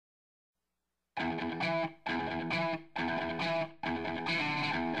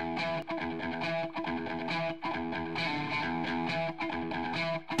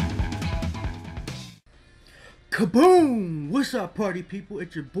Kaboom! What's up, party people?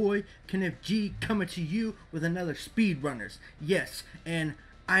 It's your boy Keniffg coming to you with another Speedrunners. Yes, and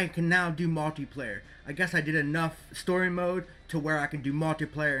I can now do multiplayer. I guess I did enough story mode to where I can do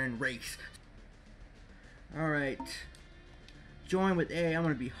multiplayer and race. Alright. Join with A. I'm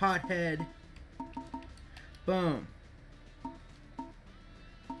gonna be Hothead. Boom.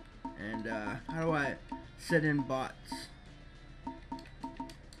 And how do I set in bots?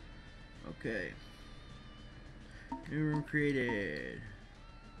 Okay. New room created.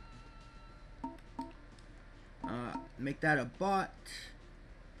 Make that a bot.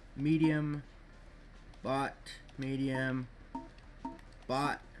 Medium. Bot. Medium.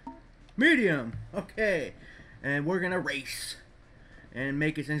 Bot. Medium. Okay. And we're gonna race. And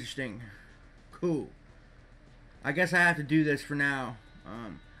make it interesting. Cool. I guess I have to do this for now.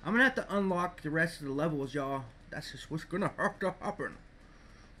 I'm gonna have to unlock the rest of the levels, y'all. That's just what's gonna have to happen.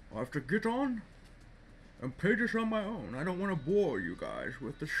 I'll have to get on and play this on my own. I don't want to bore you guys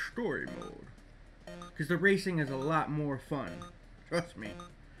with the story mode, because the racing is a lot more fun. Trust me.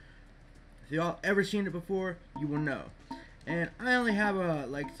 If y'all ever seen it before, you will know. And I only have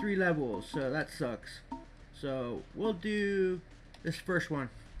like 3 levels, so that sucks. So we'll do this first one.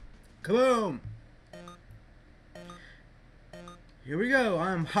 Kaboom! Here we go.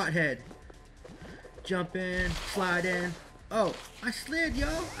 I'm Hothead. Jump in, slide in. Oh, I slid, yo.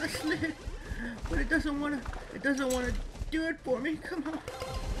 I slid. But it doesn't wanna do it for me. Come on.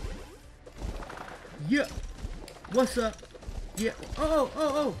 Yeah. What's up? Yeah.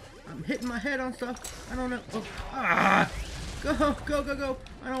 Oh. I'm hitting my head on stuff. I don't know. Oh. Ah. Go.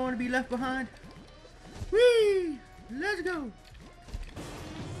 I don't want to be left behind. Whee! Let's go.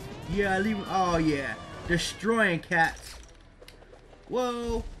 Yeah, leave him. Oh yeah. Destroying cats.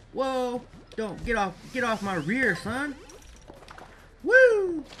 Whoa. Don't get off my rear, son.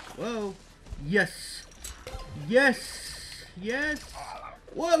 Woo! Whoa. Yes.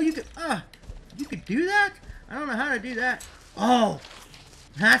 Whoa, you could do that? I don't know how to do that. Oh,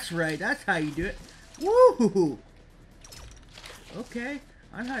 that's right. That's how you do it. Woo! Okay,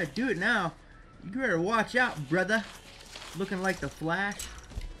 I know how to do it now. You better watch out, brother. Looking like the Flash.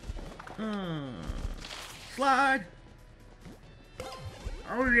 Slide.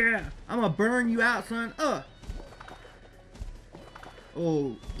 Oh yeah, I'm gonna burn you out, son.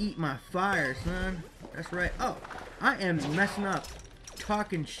 Oh, eat my fire, son. That's right. Oh, I am messing up.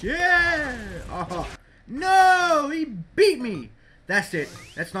 Talking shit. Oh, no, he beat me. That's it.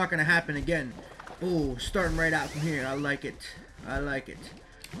 That's not going to happen again. Oh, starting right out from here. I like it.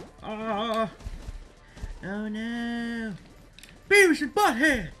 Oh, no. Beavis and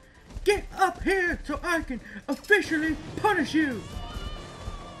Butthead, get up here so I can officially punish you.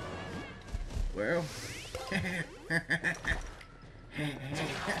 Well.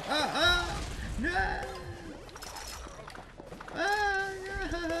 No! No!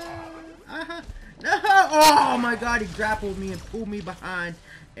 Oh my God! He grappled me and pulled me behind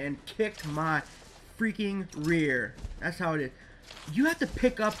and kicked my freaking rear. That's how it is. You have to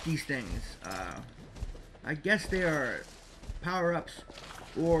pick up these things. I guess they are power-ups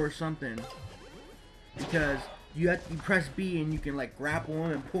or something, because you press B and you can like grapple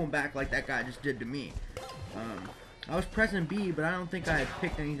him and pull him back like that guy just did to me. I was pressing B, but I don't think I had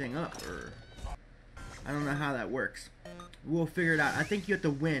picked anything up, or I don't know how that works. We'll figure it out. I think you have to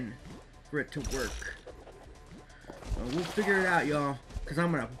win for it to work. We'll figure it out, y'all, because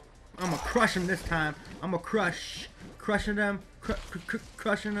I'm gonna crush them this time. I'm gonna crushing them,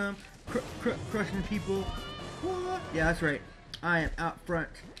 crushing people. What? Yeah, that's right. I am out front,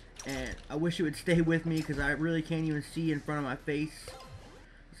 and I wish it would stay with me because I really can't even see in front of my face.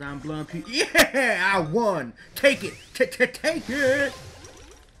 I'm blowing people. Yeah, I won. Take it. Take it.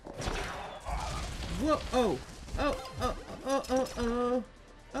 Whoa. Oh.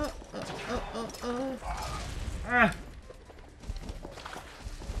 Ah.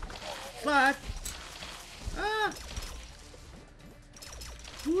 Slide. Ah.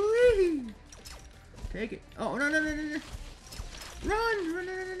 Whee. Take it. Oh, no.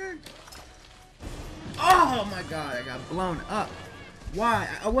 Run. Oh my God, I got blown up. Why?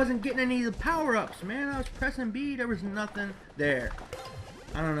 I wasn't getting any of the power-ups, man. I was pressing B. There was nothing there.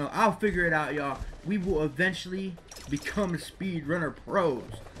 I don't know. I'll figure it out, y'all. We will eventually become Speedrunner pros.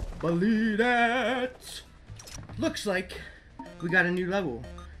 Believe that. Looks like we got a new level.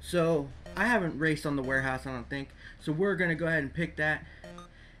 So, I haven't raced on the warehouse, I don't think. So, we're going to go ahead and pick that.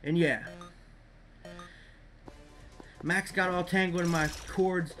 And yeah. Max got all tangled in my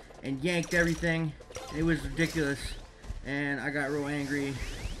cords and yanked everything. It was ridiculous. And I got real angry.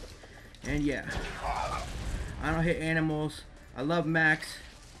 And yeah. I don't hit animals. I love Max,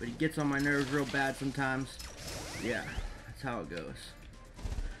 but he gets on my nerves real bad sometimes. Yeah, that's how it goes.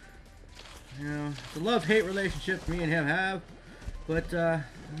 You know, it's a love-hate relationship me and him have. But that's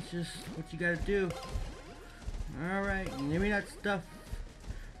just what you gotta do. Alright, give me that stuff.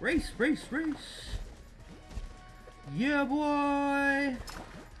 Race, race, race. Yeah, boy.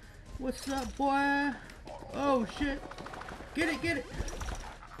 What's up, boy? Oh, shit. Get it, get it.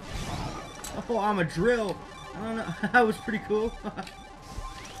 Oh, I'm a drill. I don't know. That was pretty cool.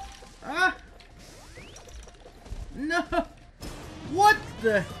 Ah! No! What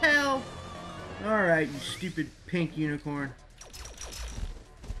the hell? Alright, you stupid pink unicorn.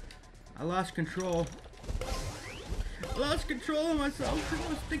 I lost control. I lost control of myself because I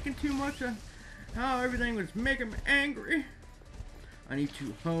was thinking too much on how everything was making me angry. I need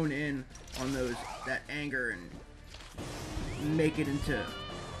to hone in on that anger and make it into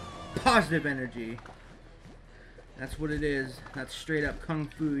positive energy. That's what it is. That's straight up kung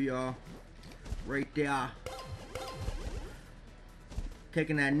fu, y'all. Right there.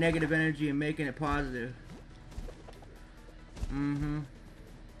 Taking that negative energy and making it positive.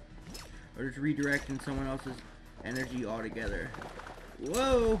 Or just redirecting someone else's energy altogether.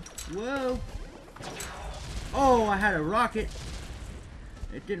 Whoa! Whoa! Oh, I had a rocket.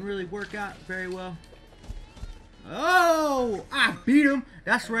 It didn't really work out very well. Oh! I beat him!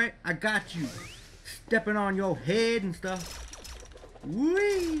 That's right, I got you. Stepping on your head and stuff.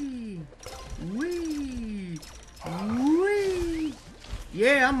 Whee! Whee! Whee!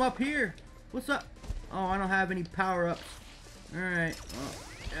 Yeah, I'm up here. What's up? Oh, I don't have any power-ups. Alright. Well,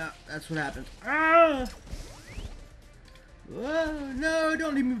 yeah, that's what happens. Ah! Whoa, no,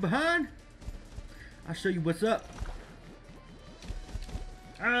 don't leave me behind. I'll show you what's up.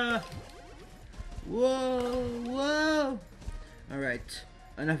 Ah! Whoa, whoa! Alright,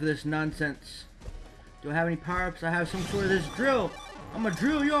 enough of this nonsense. Do I have any power-ups? I have some sort of this drill. I'm gonna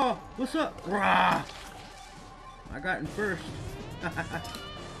drill y'all. What's up? Rah! I got in first.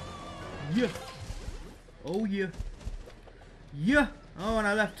 Yeah. Oh yeah. Yeah. Oh, and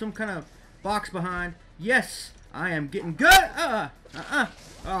I left some kind of box behind. Yes, I am getting good.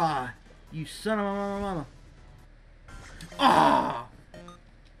 You son of a mama. Ah!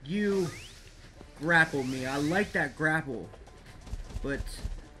 You grappled me. I like that grapple, but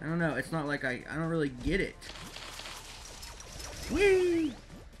I don't know. It's not like I don't really get it. Whee!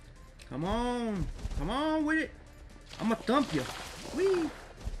 Come on with it. I'm gonna thump you. Whee!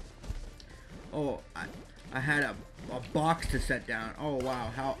 Oh, I had a box to set down. Oh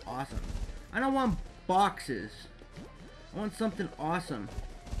wow, how awesome! I don't want boxes. I want something awesome.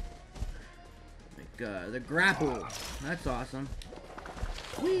 Like the grapple. That's awesome.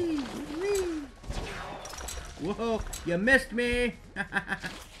 Whee! Whee! Whoa! You missed me!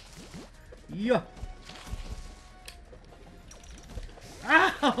 Yeah.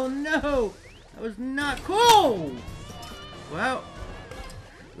 Oh no! That was not cool! Well,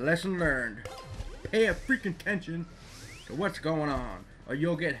 lesson learned. Pay a freaking attention to what's going on, or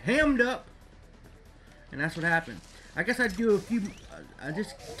you'll get hammed up. And that's what happened. I guess I'd do a few, I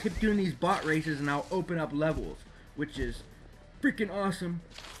just keep doing these bot races and I'll open up levels, which is freaking awesome.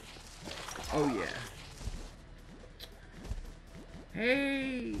 Oh yeah.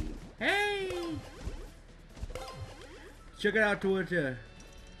 Hey! Hey! Check it out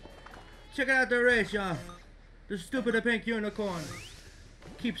check out the race, y'all. The stupid pink unicorn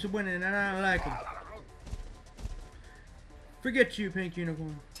keeps winning and I don't like him. Forget you, pink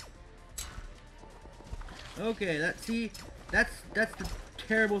unicorn. Okay, that's the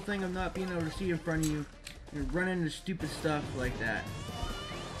terrible thing of not being able to see in front of you. You're running into stupid stuff like that.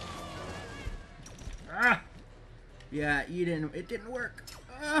 Ah! Yeah, it didn't work.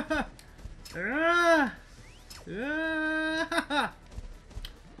 Ah! Ah! Ah!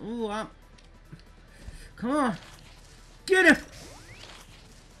 Ooh, come on. Get him!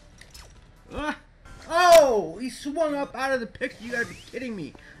 Ah! Oh! He swung up out of the picture. You gotta be kidding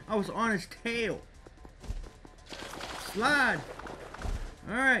me. I was on his tail. Slide.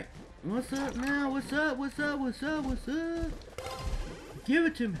 Alright. What's up now? What's up? What's up? What's up? What's up? Give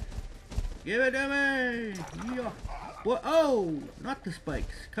it to me. Give it to me. Yeah. What? Oh! Not the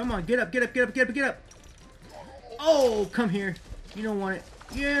spikes. Come on. Get up. Get up. Get up. Get up. Get up. Oh! Come here. You don't want it.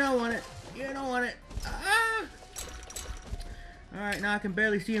 You don't want it. You don't want it. Ah! Alright, now I can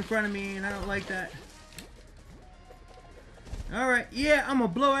barely see in front of me, and I don't like that. Alright, yeah, I'm gonna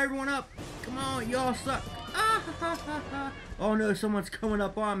blow everyone up. Come on, y'all suck. Ah, ha, ha, ha. Oh no, someone's coming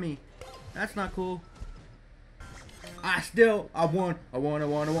up on me. That's not cool. I won.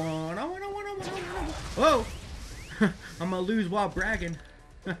 Whoa. I'm gonna lose while bragging.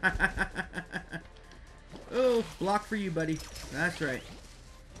 Oh, block for you, buddy. That's right.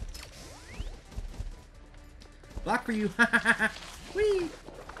 Block for you. Whee!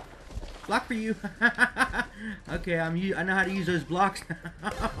 Block for you. Okay, I know how to use those blocks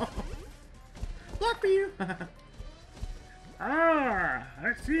now. Block for you. Ah,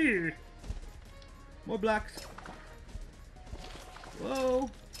 I see. More blocks. Whoa.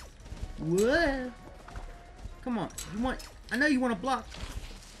 Whoa. Come on. I know you want to block.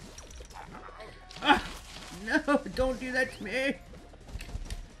 Ah, no, don't do that to me.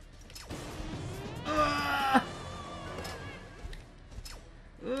 Ah.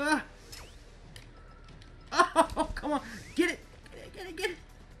 Oh, come on. Get it. Get it.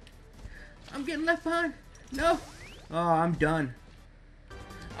 I'm getting left behind. No. Oh, I'm done.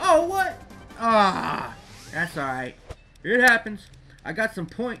 Oh, what? Ah, that's alright. It happens. I got some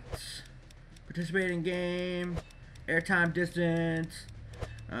points. Participate in game. Airtime distance.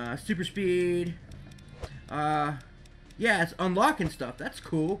 Super speed. Yeah, it's unlocking stuff. That's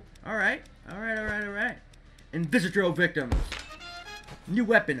cool. Alright. Invisitro victims. New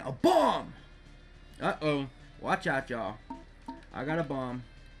weapon. A bomb. Uh-oh. Watch out, y'all. I got a bomb.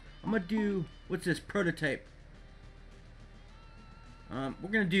 I'm gonna do... What's this? Prototype. We're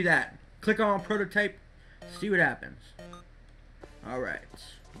gonna do that. Click on prototype. See what happens. Alright.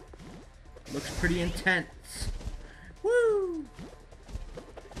 Looks pretty intense. Woo!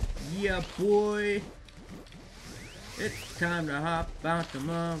 Yeah, boy. It's time to hop out the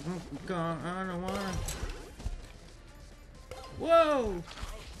motherfucking car. I don't wanna... Whoa!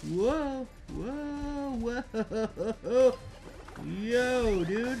 Whoa! Yo,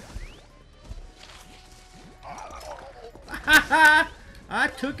 dude. I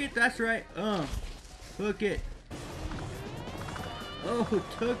took it, that's right. Hook it. Oh,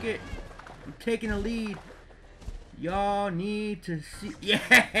 took it. I'm taking a lead. Y'all need to see.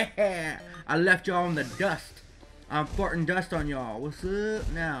 Yeah! I left y'all in the dust. I'm farting dust on y'all. What's up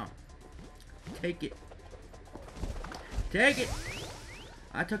now? Take it. Take it.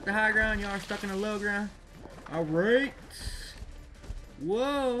 I took the high ground. Y'all are stuck in the low ground. Alright.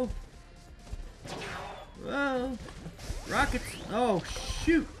 Whoa. Whoa. Rockets. Oh,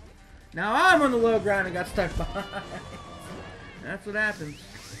 shoot. Now I'm on the low ground and got stuck behind. That's what happens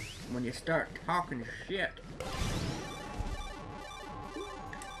when you start talking shit.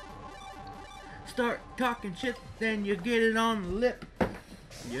 Start talking shit, then you get it on the lip.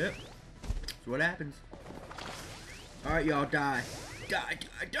 Yep. That's what happens. Alright, y'all, die. Die.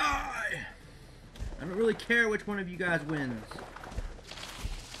 I don't really care which one of you guys wins.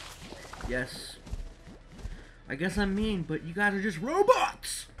 Yes. I guess I'm mean, but you guys are just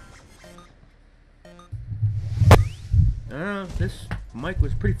robots! I don't know, this mic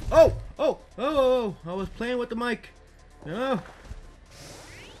was pretty... Oh! I was playing with the mic. Oh!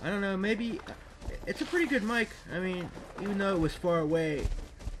 I don't know, maybe... It's a pretty good mic. I mean, even though it was far away,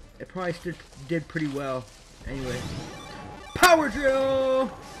 it probably still did pretty well. Anyway. Power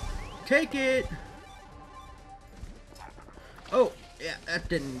drill! Take it! Oh, yeah, that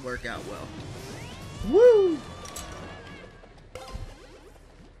didn't work out well. Woo!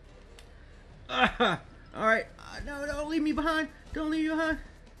 Alright. No, don't leave me behind. Don't leave me behind.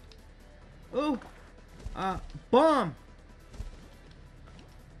 Oh. Bomb.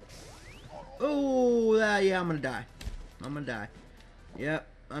 Oh, yeah, I'm gonna die. Yep,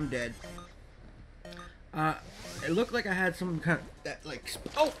 I'm dead. It looked like I had some kind of, that, like,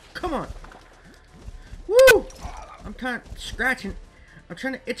 oh, come on. Woo! I'm kind of scratching. I'm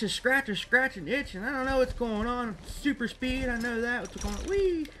trying to itch a scratch and itch, and I don't know what's going on. Super speed, I know that. What's going on?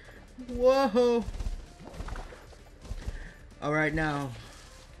 Whee! Whoa! Alright, now.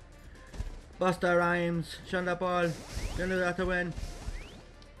 Busta Rhymes. Shonda Paul. Gonna have to win.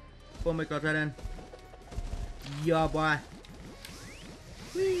 Oh my god, then. Yeah, boy.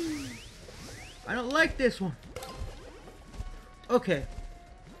 Whee! I don't like this one. Okay.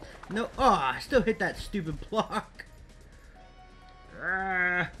 No. Oh, I still hit that stupid block.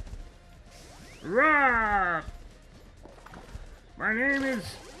 Rah! My name is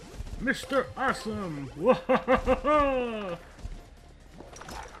Mr. Awesome. Whoa!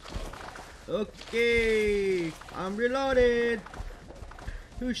 Okay, I'm reloaded.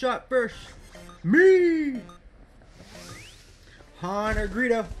 Who shot first? Me! Han or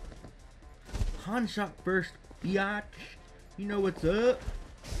Greedo? Han shot first, biatch. You know what's up.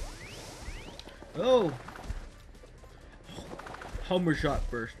 Oh. Homer shot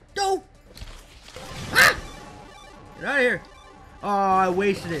first. No! Ah! Get out of here. Oh, I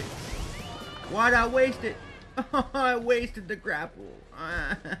wasted it. Why'd I waste it? Oh, I wasted the grapple.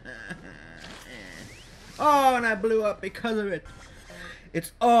 Oh, and I blew up because of it.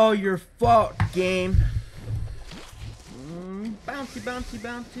 It's all your fault, game. Bouncy, bouncy,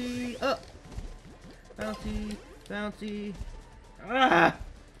 bouncy. Up. Bouncy, bouncy. Ah!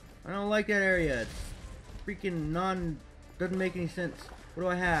 I don't like that area. It's freaking doesn't make any sense. What do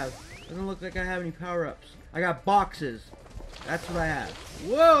I have? Doesn't look like I have any power-ups. I got boxes. That's what I have.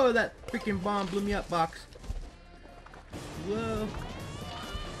 Whoa, that freaking bomb blew me up, box. Whoa.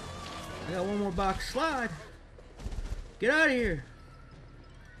 I got one more box. Slide. Get out of here.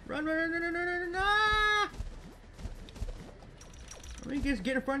 Run, run, run, run, run, run, run, run. Let me just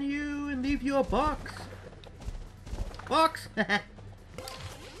get in front of you and leave you a box. Box.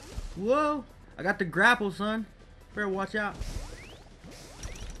 Whoa. I got the grapple, son. Better watch out.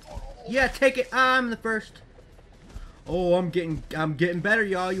 Yeah, take it. I'm the first. Oh, I'm getting better,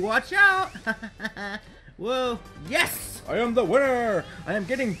 y'all. You watch out. Whoa. Yes! I am the winner. I am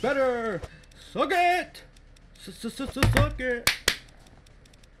getting better. Suck it. Suck it.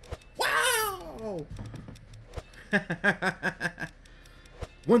 Wow.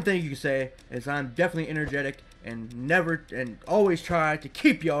 One thing you can say is I'm definitely energetic and always try to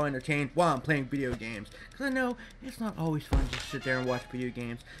keep y'all entertained while I'm playing video games. Because I know it's not always fun to sit there and watch video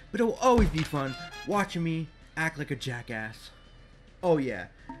games, but it will always be fun watching me act like a jackass. Oh yeah.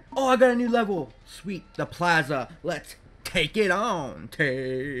 Oh, I got a new level. Sweet, the plaza. Let's take it on.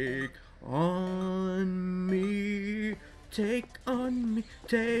 Take on me. Take on me.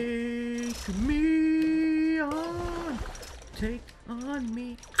 Take me on. Take on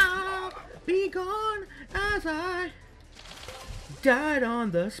me. I'll be gone as I died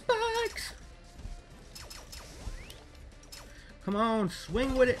on the spikes. Come on,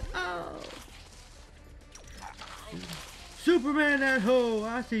 swing with it. Oh. Superman at home,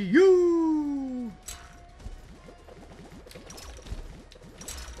 I see you.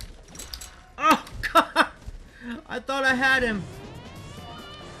 Oh God! I thought I had him.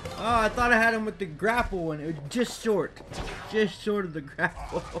 Oh, I thought I had him with the grapple, and it was just short of the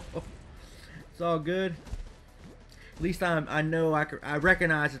grapple. It's all good. At least I know I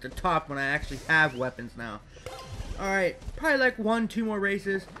recognize at the top when I actually have weapons now. All right, probably like 1-2 more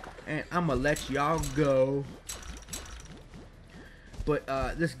races, and I'm gonna let y'all go. But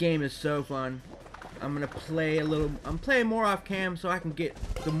this game is so fun. I'm gonna play a little. I'm playing more off cam so I can get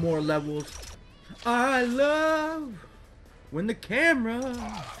the more levels. I love when the camera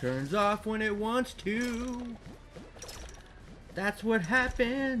turns off when it wants to. That's what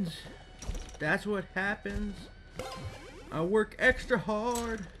happens. That's what happens. I work extra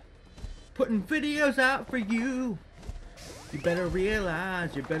hard putting videos out for you. You better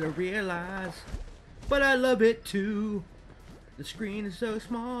realize, but I love it too. The screen is so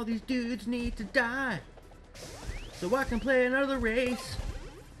small, these dudes need to die, so I can play another race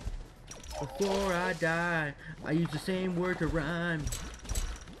before I die. I use the same word to rhyme.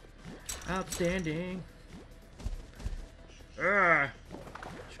 Outstanding.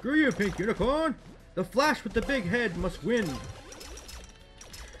 Screw you, pink unicorn. The Flash with the big head must win.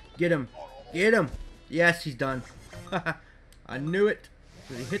 Get him. Get him. Yes, he's done. I knew it.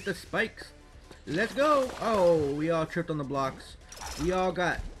 Did he hit the spikes? Let's go. Oh, we all tripped on the blocks. We all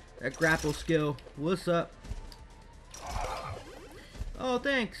got that grapple skill. What's up? Oh,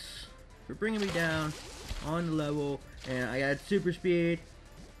 thanks for bringing me down on the level. And I got super speed.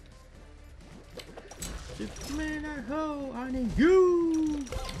 Superman at ho, I need you.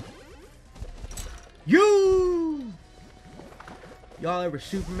 You. Y'all ever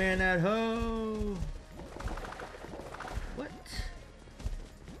Superman at ho? What?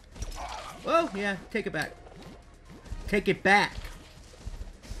 Oh, yeah, take it back. Take it back.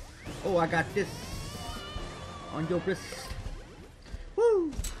 Oh, I got this on your wrist.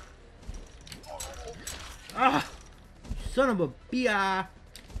 Woo! Ah! Son of a bi.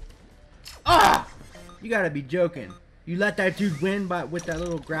 Ah! You gotta be joking. You let that dude win with that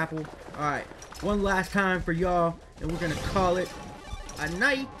little grapple. Alright, one last time for y'all, and we're gonna call it a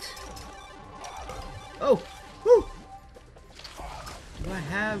night. Oh! Woo! Do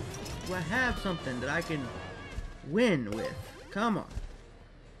I have something that I can win with? Come on.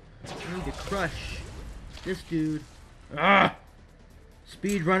 I need to crush this dude. Ah!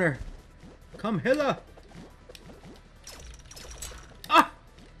 Speedrunner. Come hither. Ah!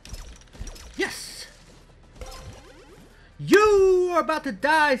 Yes! You are about to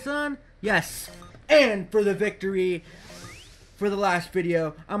die, son. Yes. And for the victory, for the last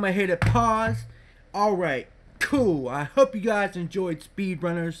video, I'm gonna hit a pause. Alright. Cool. I hope you guys enjoyed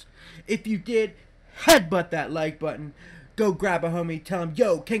Speedrunners. If you did, headbutt that like button. Go grab a homie, tell him,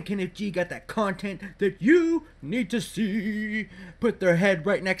 yo, Keniffg got that content that you need to see. Put their head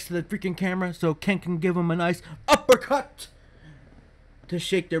right next to the freaking camera so Ken can give them a nice uppercut to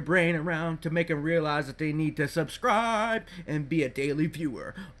shake their brain around to make them realize that they need to subscribe and be a daily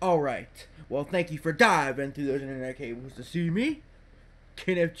viewer. Alright, well, thank you for diving through those internet cables to see me,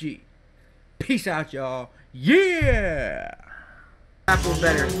 Keniffg. Peace out, y'all. Yeah! Apple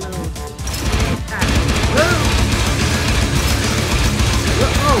better.